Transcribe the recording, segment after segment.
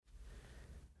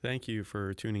Thank you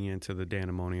for tuning in to the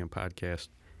Danimonium podcast.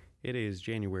 It is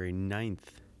January 9th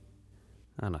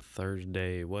on a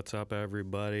Thursday. What's up,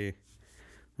 everybody?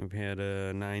 We've had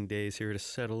 9 days here to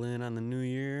settle in on the new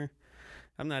year.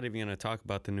 I'm not even going to talk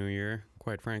about the new year.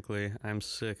 Quite frankly, I'm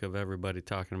sick of everybody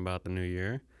talking about the new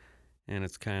year. And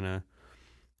it's kind of,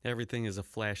 everything is a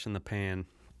flash in the pan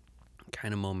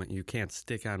kind of moment. You can't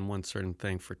stick on one certain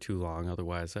thing for too long.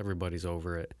 Otherwise, everybody's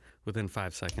over it. Within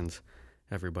 5 seconds,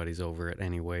 everybody's over it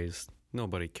anyways.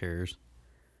 Nobody cares.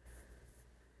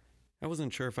 I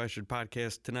wasn't sure if I should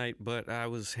podcast tonight, but I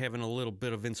was having a little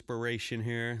bit of inspiration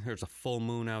here. There's a full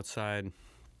moon outside,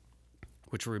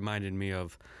 which reminded me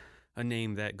of a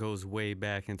name that goes way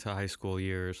back into high school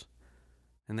years,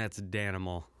 and that's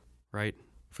Danimal, right?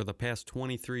 For the past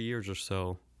 23 years or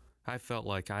so, I felt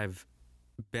like I've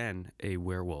been a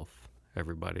werewolf,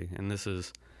 everybody. And this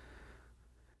is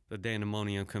the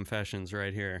Danimonium Confessions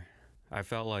right here. I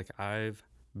felt like I've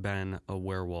been a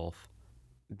werewolf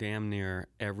damn near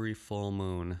every full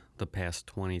moon the past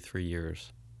 23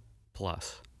 years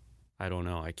plus. I don't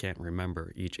know. I can't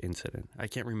remember each incident. I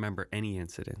can't remember any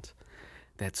incidents.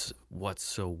 That's what's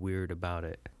so weird about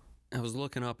it. I was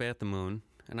looking up at the moon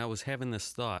and I was having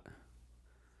this thought,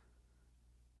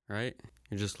 right?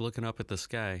 You're just looking up at the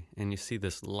sky and you see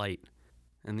this light.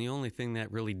 And the only thing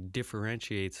that really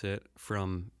differentiates it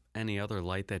from any other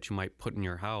light that you might put in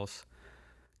your house,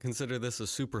 consider this a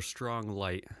super strong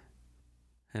light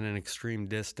at an extreme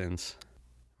distance,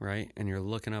 right? And you're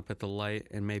looking up at the light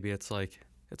and maybe it's like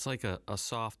a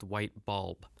soft white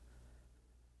bulb,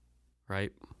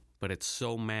 right? But it's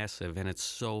so massive and it's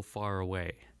so far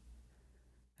away.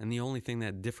 And the only thing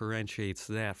that differentiates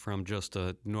that from just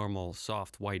a normal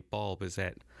soft white bulb is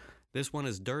that this one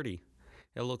is dirty.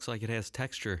 It looks like it has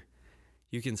texture.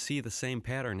 You can see the same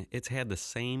pattern. It's had the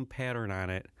same pattern on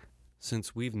it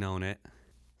since we've known it,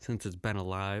 since it's been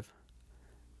alive.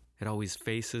 It always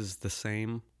faces the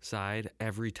same side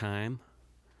every time.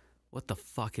 What the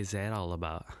fuck is that all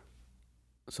about?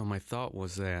 So my thought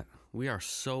was that we are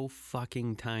so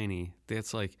fucking tiny.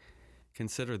 That's like,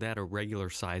 consider that a regular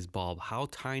size bulb. How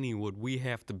tiny would we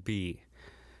have to be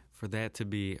for that to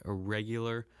be a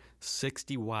regular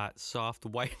 60 watt soft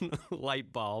white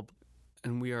light bulb?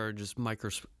 And we are just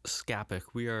microscopic.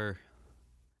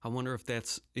 I wonder if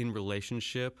that's in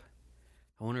relationship.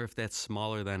 I wonder if that's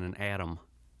smaller than an atom.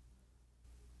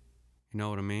 You know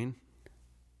what I mean?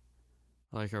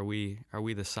 Like, are we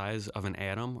the size of an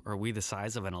atom? Are we the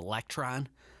size of an electron?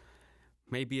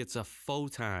 Maybe it's a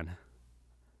photon.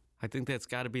 I think that's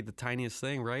got to be the tiniest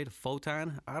thing, right? A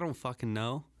photon? I don't fucking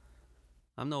know.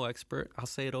 I'm no expert. I'll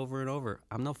say it over and over.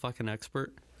 I'm no fucking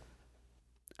expert.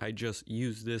 I just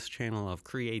use this channel of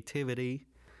creativity.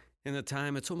 In the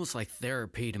time, it's almost like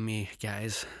therapy to me,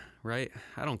 guys, right?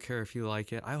 I don't care if you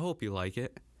like it. I hope you like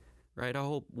it, right? I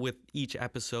hope with each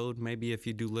episode, maybe if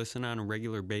you do listen on a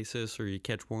regular basis or you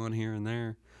catch one here and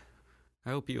there, I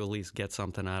hope you at least get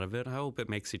something out of it. I hope it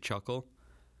makes you chuckle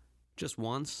just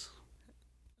once.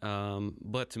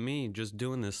 But to me, just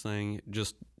doing this thing,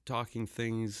 just talking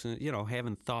things,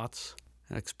 having thoughts,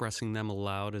 expressing them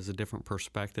aloud is a different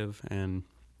perspective and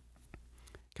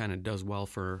kind of does well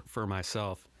for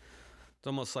myself. It's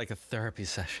almost like a therapy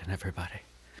session, everybody.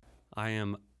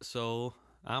 I'm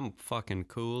fucking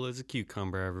cool as a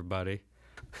cucumber, everybody.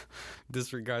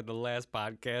 Disregard the last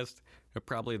podcast, or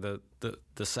probably the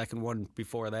second one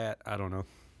before that. I don't know.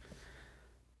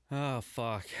 Oh,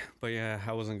 fuck. But yeah,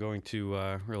 I wasn't going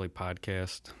to really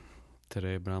podcast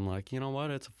today, but I'm like, you know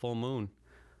what? It's a full moon.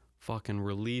 Fucking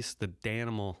release the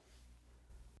Danimal.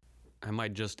 I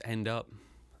might just end up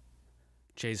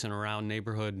chasing around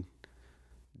neighborhood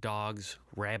dogs,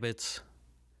 rabbits,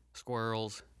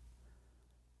 squirrels,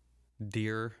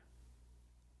 deer,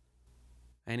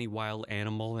 any wild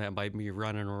animal that might be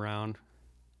running around.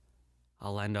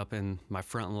 I'll end up in my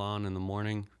front lawn in the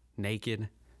morning, naked,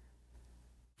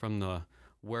 from the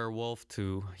werewolf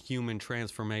to human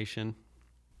transformation,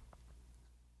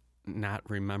 not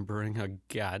remembering a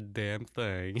goddamn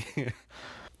thing.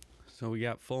 So we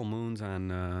got full moons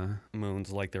on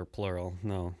moons like they're plural.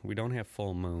 No, we don't have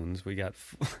full moons. We got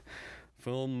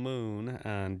full moon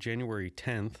on January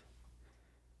 10th.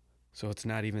 So it's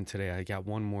not even today. I got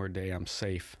one more day. I'm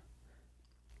safe.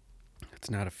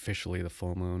 It's not officially the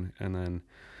full moon. And then,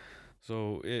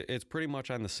 so it's pretty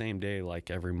much on the same day like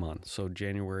every month. So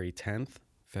January 10th,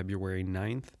 February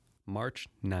 9th, March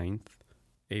 9th,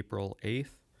 April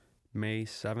 8th, May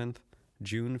 7th,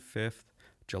 June 5th,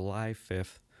 July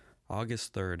 5th,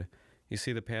 August 3rd. You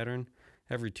see the pattern?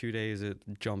 Every 2 days it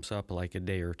jumps up like a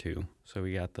day or two. So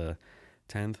we got the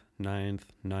 10th, 9th,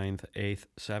 8th,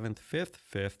 7th,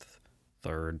 5th,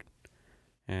 3rd.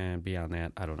 And beyond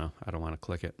that, I don't know. I don't want to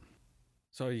click it.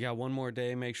 So you got one more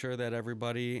day. Make sure that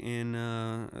everybody in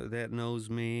that knows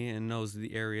me and knows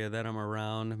the area that I'm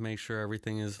around, make sure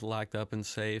everything is locked up and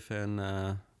safe. And,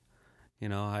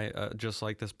 I just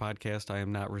like this podcast, I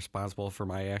am not responsible for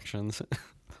my actions.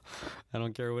 I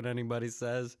don't care what anybody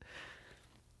says.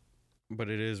 But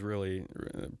it is really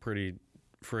pretty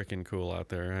freaking cool out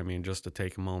there. I mean, just to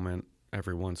take a moment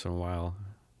every once in a while.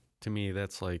 To me,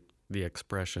 that's like the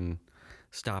expression,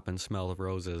 stop and smell the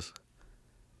roses.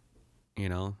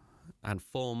 On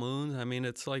full moons, I mean,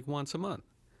 it's like once a month.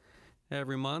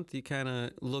 Every month, you kind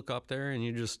of look up there and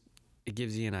it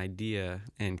gives you an idea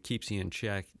and keeps you in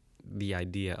check, the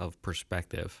idea of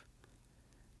perspective.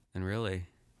 And really,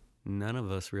 none of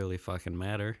us really fucking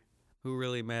matter. Who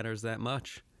really matters that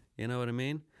much? You know what I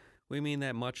mean? We mean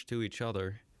that much to each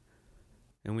other.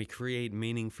 And we create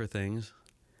meaning for things.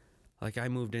 Like I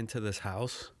moved into this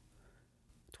house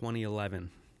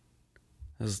 2011.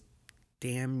 It was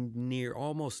damn near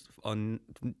almost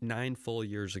 9 full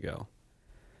years ago.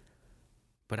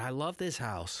 But I love this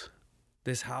house.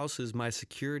 This house is my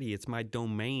security. It's my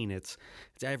domain. It's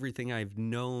everything I've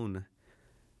known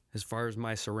as far as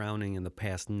my surrounding in the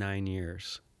past 9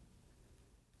 years.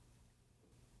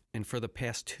 And for the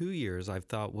past 2 years, I've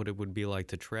thought what it would be like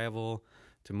to travel,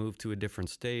 to move to a different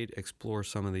state, explore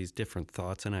some of these different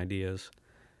thoughts and ideas,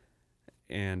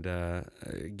 and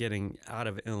getting out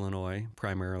of Illinois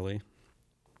primarily.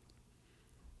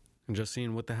 And just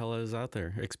seeing what the hell is out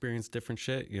there. Experience different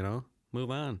shit, Move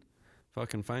on.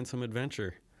 Fucking find some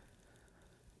adventure.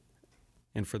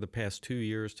 And for the past 2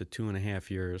 years to 2.5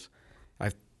 years,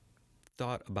 I've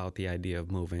thought about the idea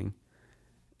of moving.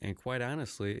 And quite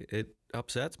honestly, it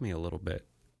upsets me a little bit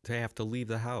to have to leave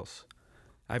the house.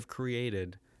 I've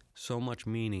created so much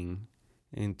meaning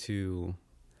into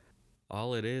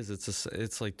all it is.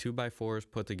 It's like 2x4s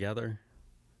put together.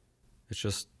 It's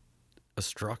just a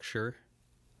structure.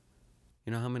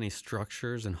 You know how many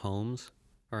structures and homes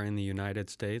are in the United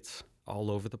States all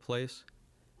over the place?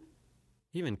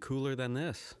 Even cooler than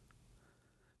this.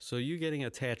 So you getting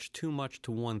attached too much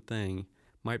to one thing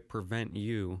might prevent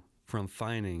you from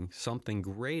finding something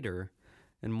greater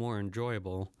and more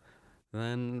enjoyable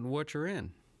than what you're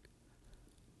in.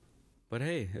 But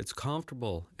hey, it's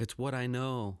comfortable. It's what I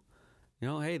know.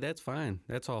 Hey, that's fine.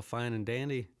 That's all fine and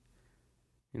dandy.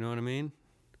 You know what I mean?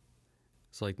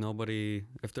 It's like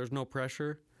if there's no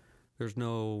pressure, there's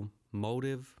no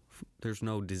motive, there's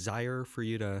no desire for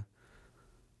you to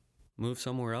move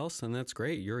somewhere else, then that's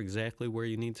great. You're exactly where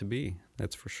you need to be.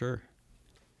 That's for sure.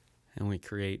 And we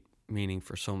create meaning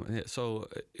for so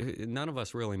none of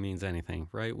us really means anything,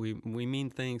 right? We mean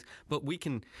things, but we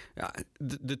can,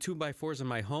 the 2x4s in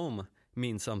my home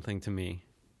mean something to me.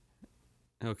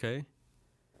 Okay?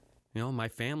 My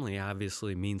family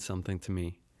obviously means something to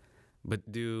me, but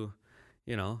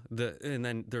and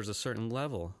then there's a certain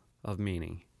level of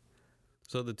meaning.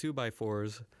 So the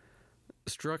 2x4s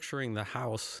structuring the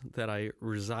house that I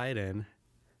reside in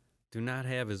do not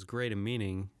have as great a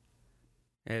meaning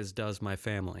as does my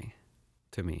family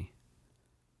to me.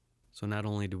 So not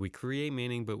only do we create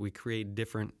meaning, but we create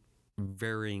different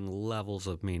varying levels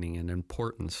of meaning and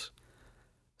importance.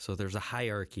 So there's a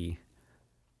hierarchy,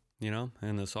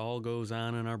 and this all goes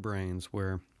on in our brains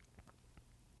where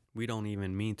we don't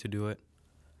even mean to do it,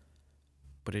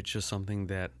 but it's just something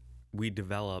that we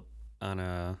develop on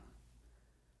a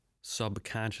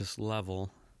subconscious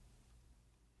level,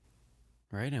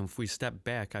 right? And if we step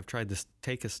back, I've tried to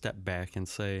take a step back and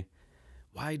say,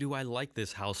 why do I like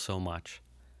this house so much?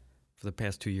 For the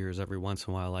past 2 years, every once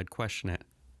in a while, I'd question it.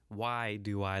 Why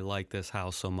do I like this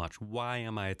house so much? Why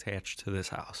am I attached to this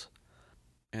house?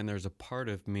 And there's a part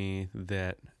of me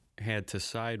that had to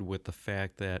side with the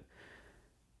fact that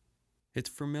it's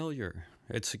familiar.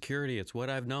 It's security. It's what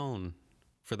I've known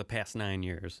for the past 9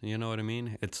 years. You know what I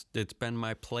mean? It's been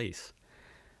my place.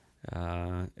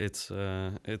 It's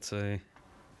a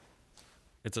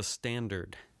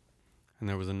standard. And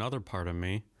there was another part of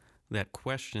me that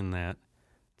questioned that,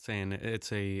 saying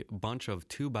it's a bunch of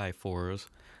 2x4s,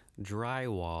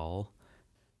 drywall.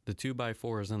 The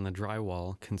 2x4s and the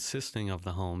drywall consisting of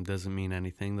the home doesn't mean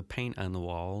anything. The paint on the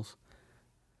walls,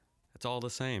 it's all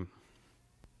the same,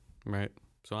 right?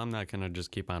 So I'm not going to just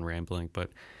keep on rambling,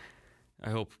 but I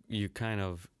hope you kind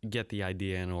of get the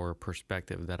idea and or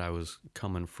perspective that I was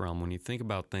coming from. When you think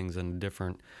about things in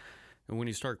different, and when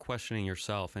you start questioning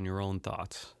yourself and your own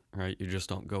thoughts, right? You just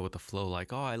don't go with the flow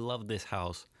like, oh, I love this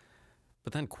house.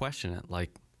 But then question it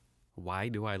like, why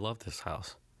do I love this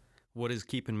house? What is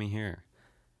keeping me here?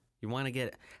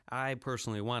 I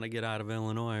personally want to get out of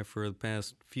Illinois for the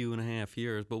past 2.5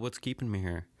 years, but what's keeping me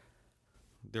here?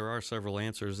 there are several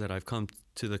answers that I've come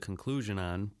to the conclusion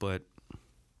on, but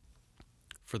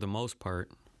for the most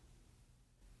part,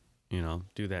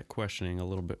 do that questioning a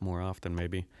little bit more often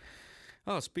maybe.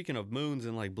 Oh, speaking of moons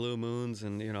and like blue moons,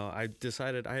 and I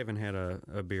decided I haven't had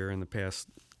a beer in the past,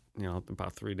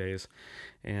 about 3 days,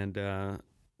 and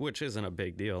which isn't a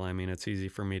big deal. I mean, it's easy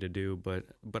for me to do,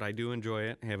 but I do enjoy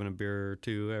it, having a beer or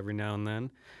two every now and then.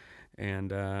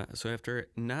 And so after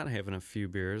not having a few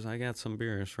beers, I got some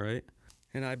beers, right?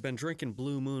 And I've been drinking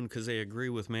Blue Moon because they agree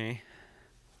with me.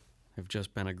 They've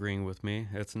just been agreeing with me.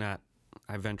 It's not,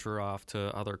 I venture off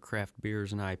to other craft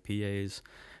beers and IPAs,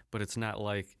 but it's not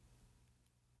like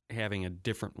having a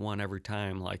different one every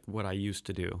time like what I used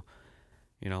to do.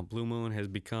 Blue Moon has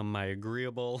become my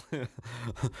agreeable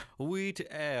wheat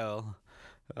ale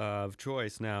of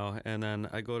choice now. And then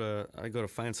I go to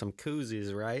find some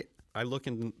koozies, right? I look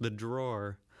in the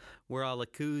drawer where all the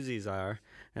koozies are,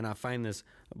 and I find this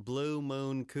Blue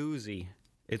Moon koozie.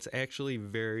 It's actually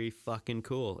very fucking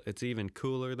cool. It's even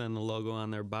cooler than the logo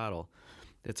on their bottle.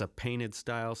 It's a painted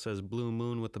style, says Blue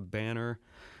Moon with a banner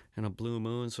and a blue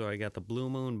moon. So I got the Blue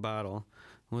Moon bottle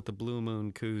with the Blue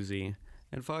Moon koozie.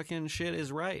 And fucking shit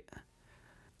is right.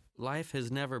 Life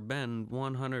has never been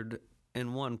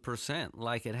 101%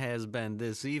 like it has been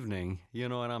this evening. You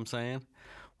know what I'm saying?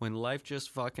 When life just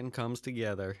fucking comes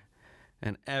together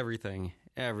and everything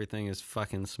is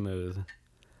fucking smooth.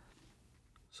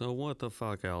 So what the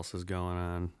fuck else is going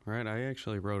on, right? I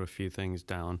actually wrote a few things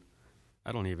down.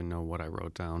 I don't even know what I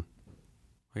wrote down.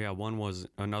 Yeah, one was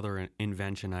another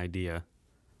invention idea.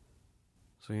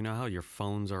 So you know how your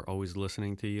phones are always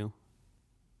listening to you?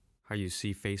 How you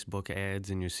see Facebook ads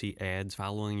and you see ads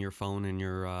following your phone and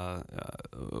your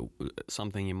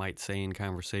something you might say in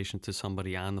conversation to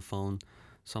somebody on the phone,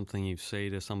 something you say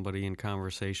to somebody in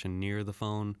conversation near the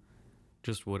phone,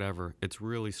 just whatever. It's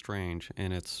really strange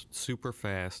and it's super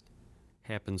fast,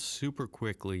 happens super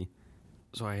quickly.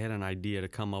 So I had an idea to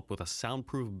come up with a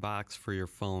soundproof box for your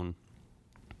phone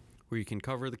where you can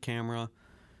cover the camera.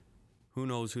 Who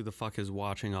knows who the fuck is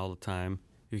watching all the time.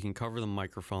 You can cover the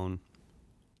microphone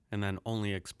and then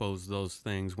only expose those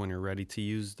things when you're ready to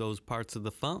use those parts of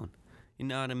the phone. You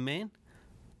know what I mean?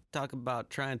 Talk about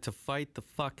trying to fight the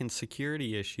fucking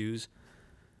security issues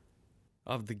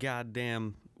of the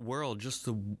goddamn world, just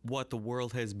what the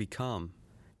world has become.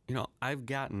 I've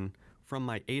gotten from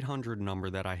my 800 number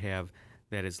that I have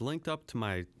that is linked up to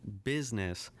my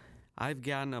business, I've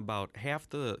gotten about half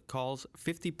the calls,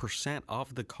 50%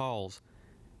 of the calls,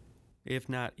 if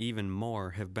not even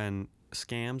more, have been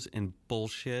scams and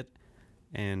bullshit,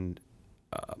 and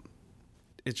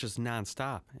it's just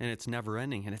nonstop, and it's never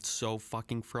ending, and it's so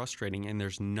fucking frustrating, and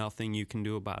there's nothing you can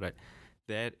do about it.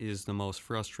 That is the most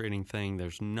frustrating thing.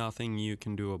 There's nothing you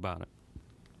can do about it.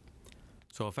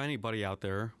 So if anybody out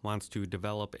there wants to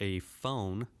develop a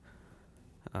phone,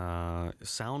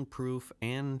 soundproof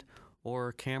and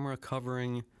or camera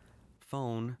covering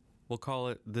phone, we'll call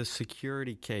it the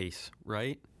security case,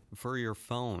 right? For your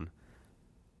phone.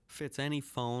 Fits any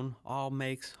phone, all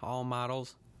makes, all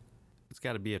models. It's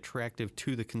got to be attractive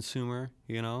to the consumer,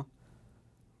 and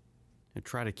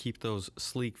try to keep those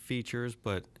sleek features,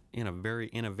 but in a very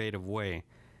innovative way.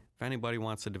 If anybody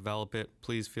wants to develop it,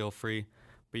 please feel free.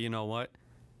 But you know what?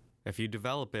 If you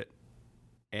develop it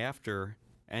after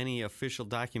any official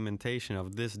documentation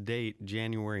of this date,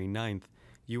 January 9th,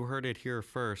 you heard it here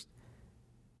first.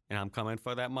 And I'm coming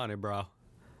for that money, bro.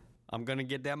 I'm going to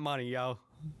get that money, yo.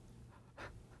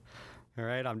 All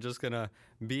right, I'm just going to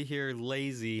be here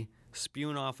lazy,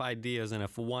 spewing off ideas, and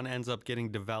if one ends up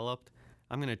getting developed,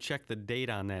 I'm going to check the date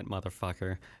on that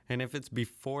motherfucker. And if it's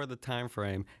before the time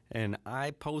frame and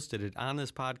I posted it on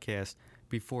this podcast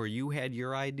before you had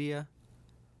your idea,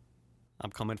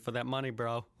 I'm coming for that money,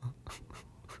 bro.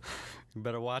 You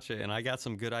better watch it. And I got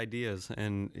some good ideas.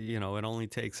 And, it only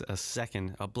takes a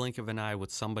second, a blink of an eye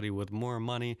with somebody with more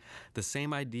money, the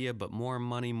same idea, but more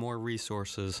money, more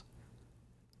resources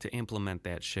to implement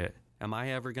that shit. Am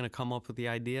I ever going to come up with the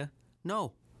idea?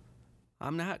 No,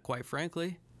 I'm not, quite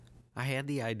frankly. I had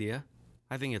the idea.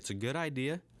 I think it's a good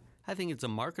idea. I think it's a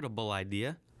marketable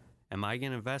idea. Am I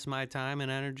going to invest my time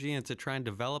and energy into trying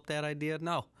to develop that idea?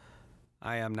 No,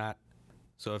 I am not.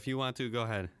 So if you want to, go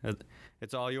ahead.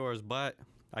 It's all yours, but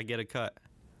I get a cut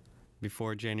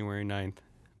before January 9th.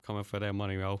 Coming for that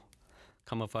money, yo.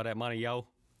 Coming for that money, yo.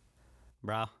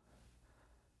 Bro.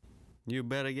 You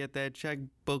better get that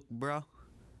checkbook, bro.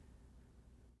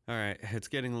 All right, it's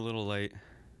getting a little late.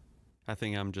 I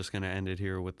think I'm just going to end it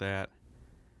here with that.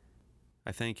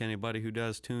 I thank anybody who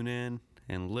does tune in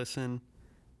and listen,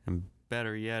 and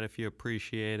better yet, if you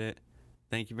appreciate it.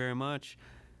 Thank you very much.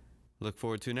 Look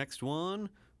forward to next one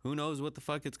Who knows what the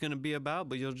fuck it's going to be about,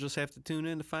 but you'll just have to tune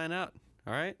in to find out.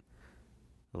 All right?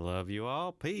 Love you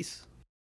all. Peace.